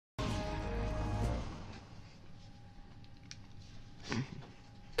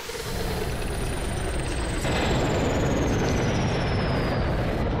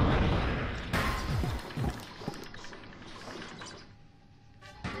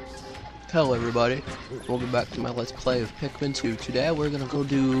Hello everybody, welcome back to my Let's Play of Pikmin 2. Today we're gonna go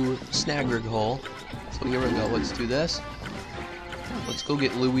do Snagret hole. So here we go, let's do this. Let's go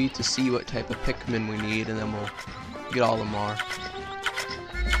get Louie to see what type of Pikmin we need, and then we'll get all the more.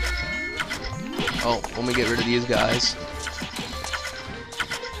 Oh, let me get rid of these guys.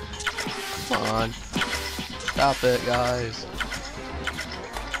 Come on. Stop it, guys.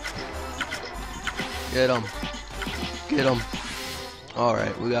 Get them. Get them.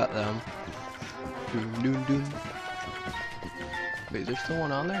 Alright, we got them. Doon, doon, doon. Wait, is there still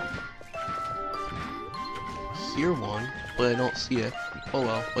one on there? Hear one, but I don't see it. Oh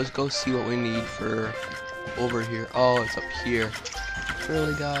well, let's go see what we need for over here. Oh, it's up here.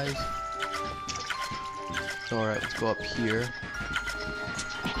 Really, guys? Alright, let's go up here.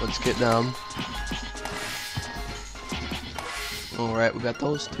 Let's get them. Alright, we got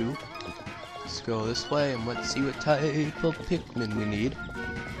those two. Let's go this way and let's see what type of Pikmin we need.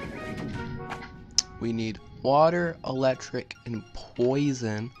 We need water, electric, and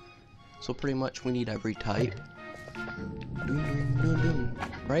poison. So pretty much we need every type.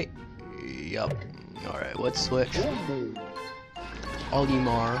 Right? Yup. Alright, let's switch.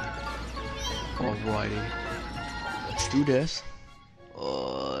 Olimar. Alrighty. Let's do this.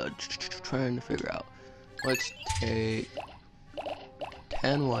 Trying to figure out. Let's take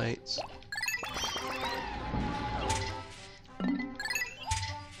 10 whites.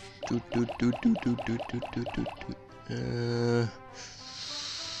 Let's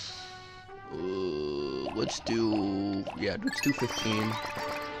do 15.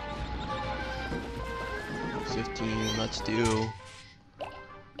 15, let's do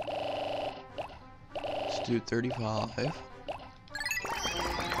 35.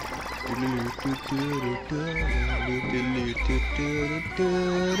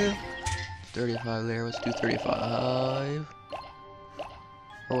 35 there, let's do 35.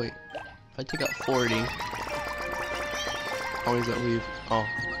 Oh wait, if I take out 40, how does that leave? Oh.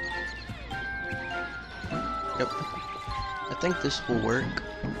 Yep. I think this will work.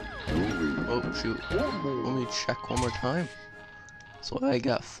 Oh shoot. Let me check one more time. So I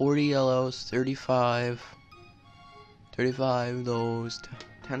got 40 yellows, 35 those,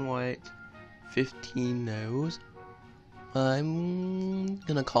 10 white, 15 those. I'm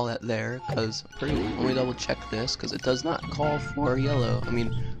gonna call that there, because let me double check this, because it does not call for yellow. I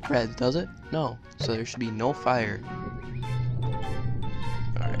mean red, does it? No. So there should be no fire.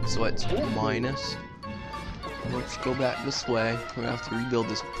 Alright, so it's minus. Let's go back this way. We're gonna have to rebuild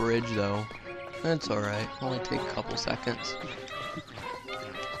this bridge though. That's alright. Only take a couple seconds.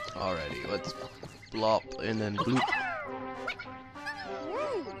 Alrighty, let's blop and then bloop.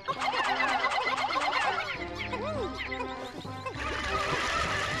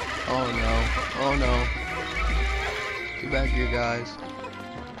 Oh no, oh no. Get back here, guys.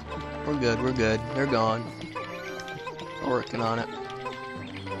 We're good, they're gone. We're working on it.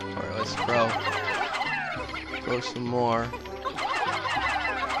 Alright, let's throw some more.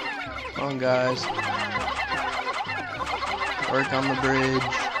 Come on, guys. Work on the bridge.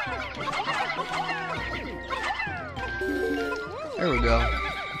 There we go.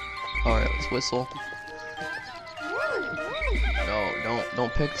 Alright, let's whistle. No,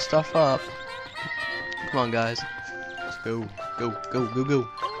 don't pick stuff up. Come on, guys. Let's go. Go.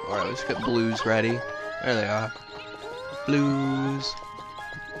 Alright, let's get blues ready. There they are. Blues.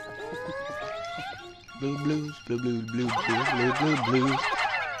 Blues.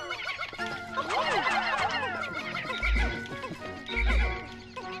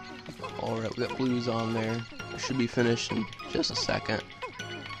 Alright, we got blues on there. We should be finished in just a second.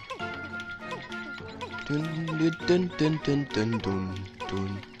 Dun.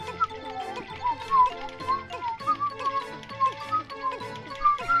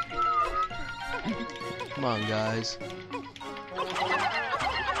 Come on, guys.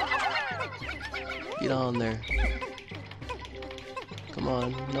 Get on there. Come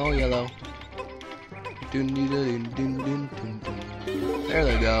on, no yellow. There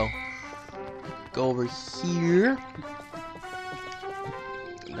they go. Go over here.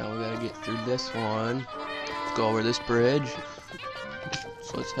 Now we gotta get through this one. Let's go over this bridge.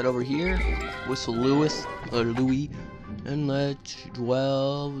 So let's head over here. Whistle Louie, and let's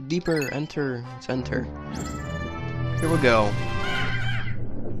dwell deeper. Enter. Let's enter. Here we go.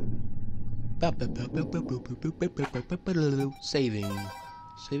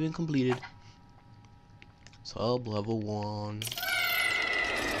 Saving completed. Sub level 1.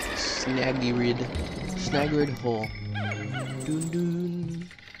 Snagret hole. Dun.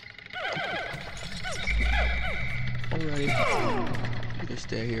 Alright. Just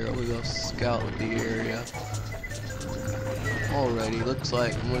stay here. We go scout the area. Alrighty, looks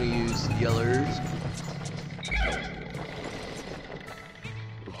like I'm gonna use the yellers.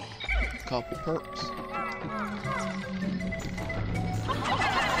 Couple perps.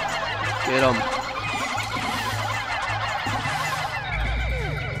 Get 'em.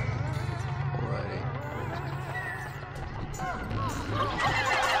 Alrighty.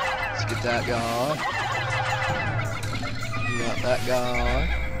 Let's get that guy. Got that guy.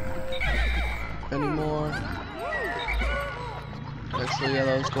 Any more? Extra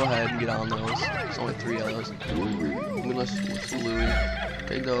yellows, go ahead and get on those. It's only 3 yellows. Let's Louis.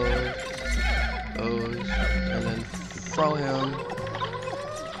 Take those, and then throw him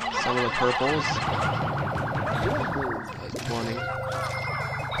some of the purples. That's 20.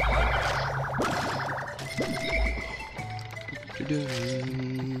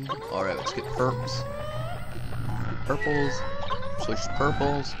 Alright, let's get perps. Purples. Switch to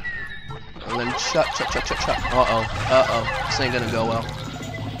purples. And then shut. Uh-oh. This ain't gonna go well.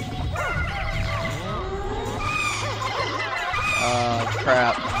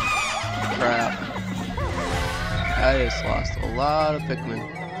 Crap. I just lost a lot of Pikmin.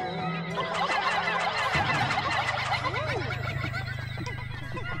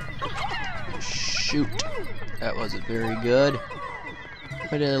 Shoot. That wasn't very good.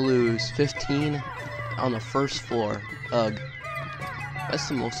 Why did I lose? 15 on the first floor. Ugh. That's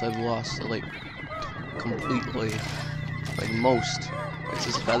the most I've lost, like, completely. Like, most. Is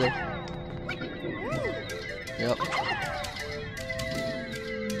this a feather? Yep.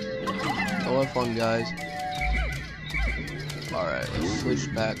 Go have fun, guys. Alright, let's switch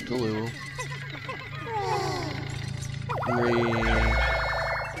back to Lou.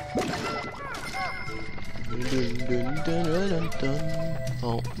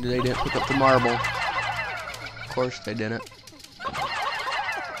 Oh, they didn't pick up the marble. Of course they didn't.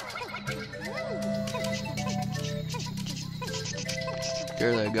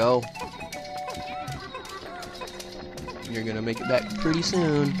 There they go. You're gonna make it back pretty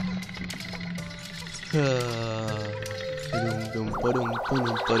soon.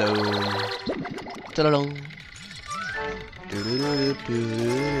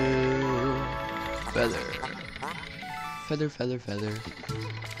 Feather.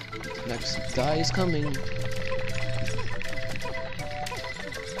 Next guy is coming.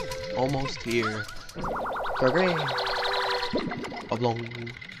 Almost here. Hooray! Oblong.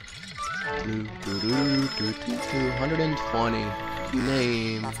 220.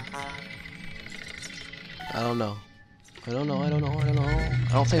 Name. I don't know. I don't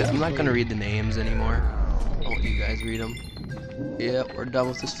think I'm not gonna read the names anymore. I'll let you guys read them. Yep, we're done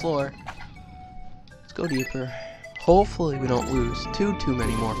with this floor. Let's go deeper. Hopefully we don't lose too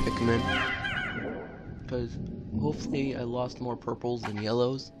many more Pikmin. Because hopefully I lost more purples than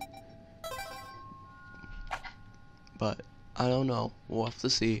yellows. But I don't know. We'll have to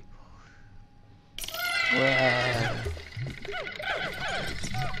see.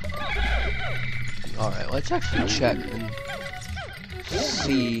 Alright, let's actually check and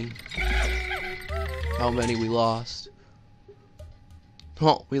see how many we lost.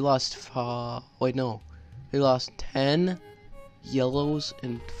 Oh, we lost wait, no. We lost 10 yellows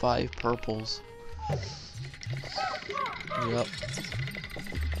and 5 purples. Yep.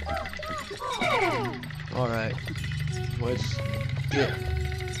 Alright. Let's get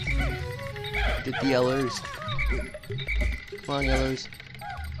the yellers. Come on, yellers.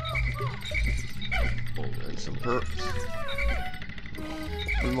 Oh, and some perps.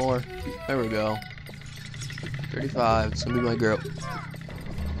 One more. There we go. 35. It's gonna be my group.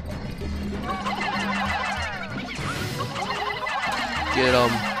 Get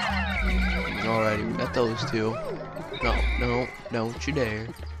them. Alrighty, we got those two. No, don't you dare.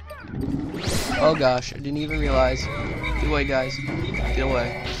 Oh gosh, I didn't even realize. Get away, guys. Get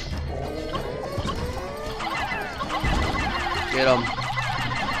away. Get them.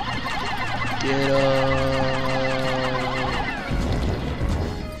 Get them.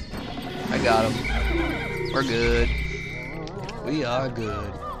 I got them. We're good. We are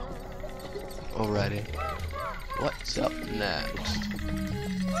good. Alrighty. What's up next?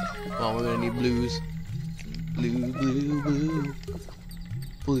 Well, we're gonna need blues.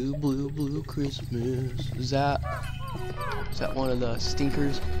 Blue Christmas. Is that one of the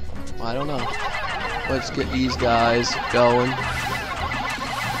stinkers? Well, I don't know. Let's get these guys going.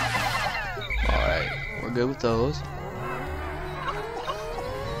 Alright, we're good with those.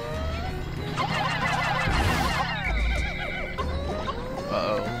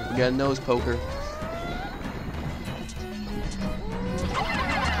 Uh-oh, we got a nose poker.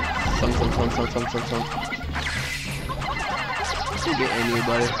 Thunk. Didn't get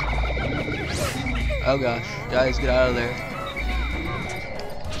anybody. Oh gosh, guys, get out of there.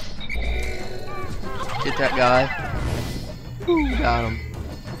 Get that guy. Ooh, got him.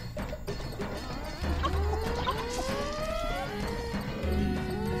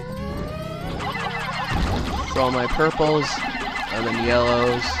 Throw my purples and then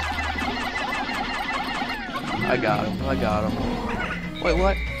yellows. I got him. I got him. Wait,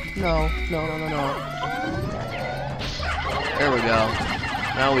 what? No. No, no, no, no. There we go.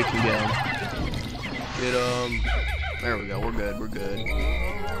 Now we can get him. Get him. There we go. We're good. We're good.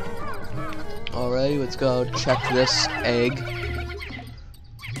 Alrighty, let's go check this egg.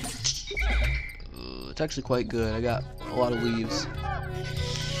 It's actually quite good. I got a lot of leaves.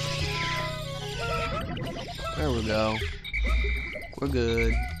 There we go. We're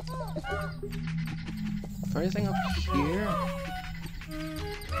good. Is there anything up here?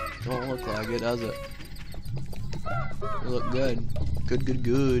 Don't look like it, does it? We look good. Good, good,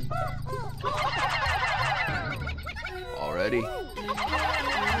 good. Already.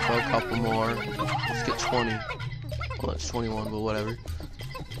 So a couple more. Let's get 20. Well, that's 21, but whatever.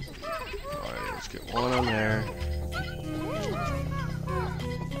 Alright, let's get one on there.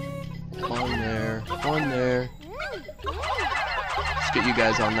 One there. One there. Let's get you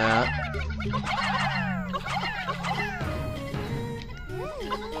guys on that.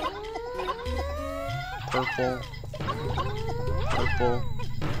 Purple. Purple.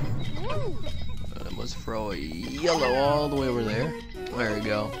 And let's throw a yellow all the way over there. There we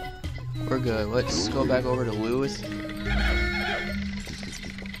go. We're good. Let's go back over to Lewis.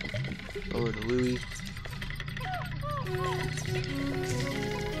 Over to Louie.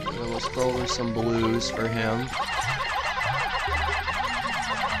 And then let's throw over some blues for him.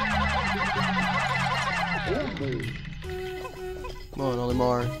 Come on,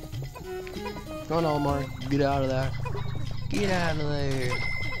 Olimar. Come on, Olimar. Get out of there. Get out of there.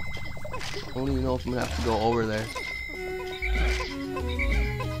 I don't even know if I'm gonna have to go over there.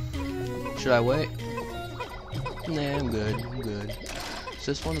 Should I wait? Nah, I'm good. I'm good. Is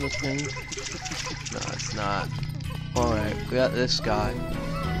this one of the things? No, it's not. Alright, we got this guy.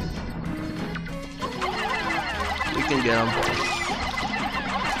 We can get him.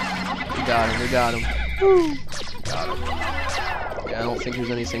 We got him. We got him. Woo! Got him. Yeah, I don't think there's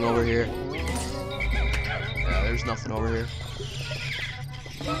anything over here. Yeah, there's nothing over here.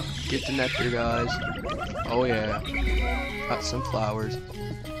 Get the nectar, guys. Oh yeah. Got some flowers.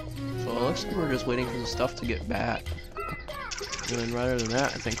 So it looks like we're just waiting for the stuff to get back. And then rather than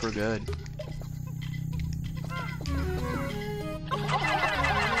that, I think we're good.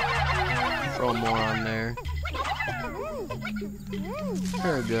 Throw more on there.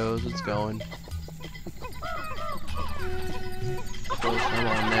 There it goes, it's going. Throw some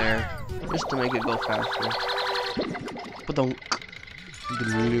on there, just to make it go faster. Ba-dunk.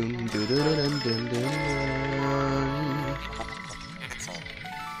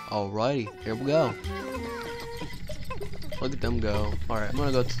 Alrighty, here we go. Look at them go. Alright, I'm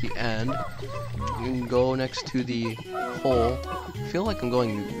gonna go to the end. You can go next to the hole. I feel like I'm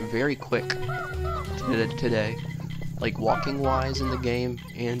going very quick today. Like walking wise in the game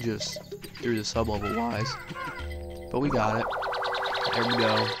and just through the sub-level wise. But we got it. There we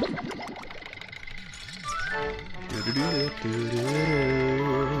go.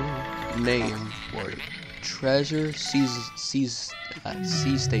 Name for it. Treasure Sea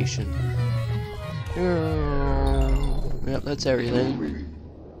Station. Yep, that's everything.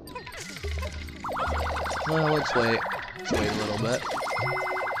 Well, let's wait. Let's wait a little bit.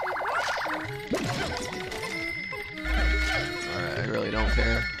 Alright, I really don't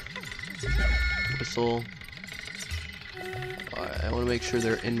care. Whistle. Alright, I want to make sure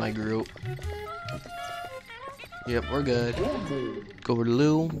they're in my group. Yep, we're good. Go over to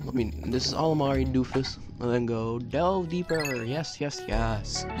Lou. I mean, this is Olimar Doofus. And then go delve deeper. Yes, yes,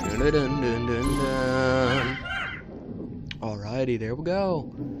 yes. Dun, dun, dun, dun, dun, dun. Alrighty, there we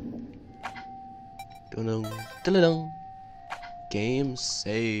go. Dun, dun, dun, dun. Game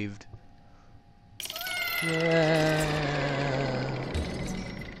saved. Yeah.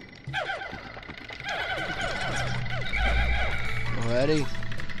 Alrighty.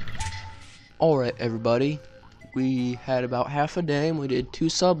 Alright, everybody. We had about half a day and we did 2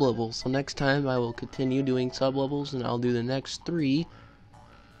 sub-levels. So next time I will continue doing sub-levels and I'll do the next 3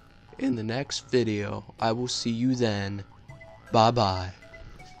 in the next video. I will see you then. Bye-bye.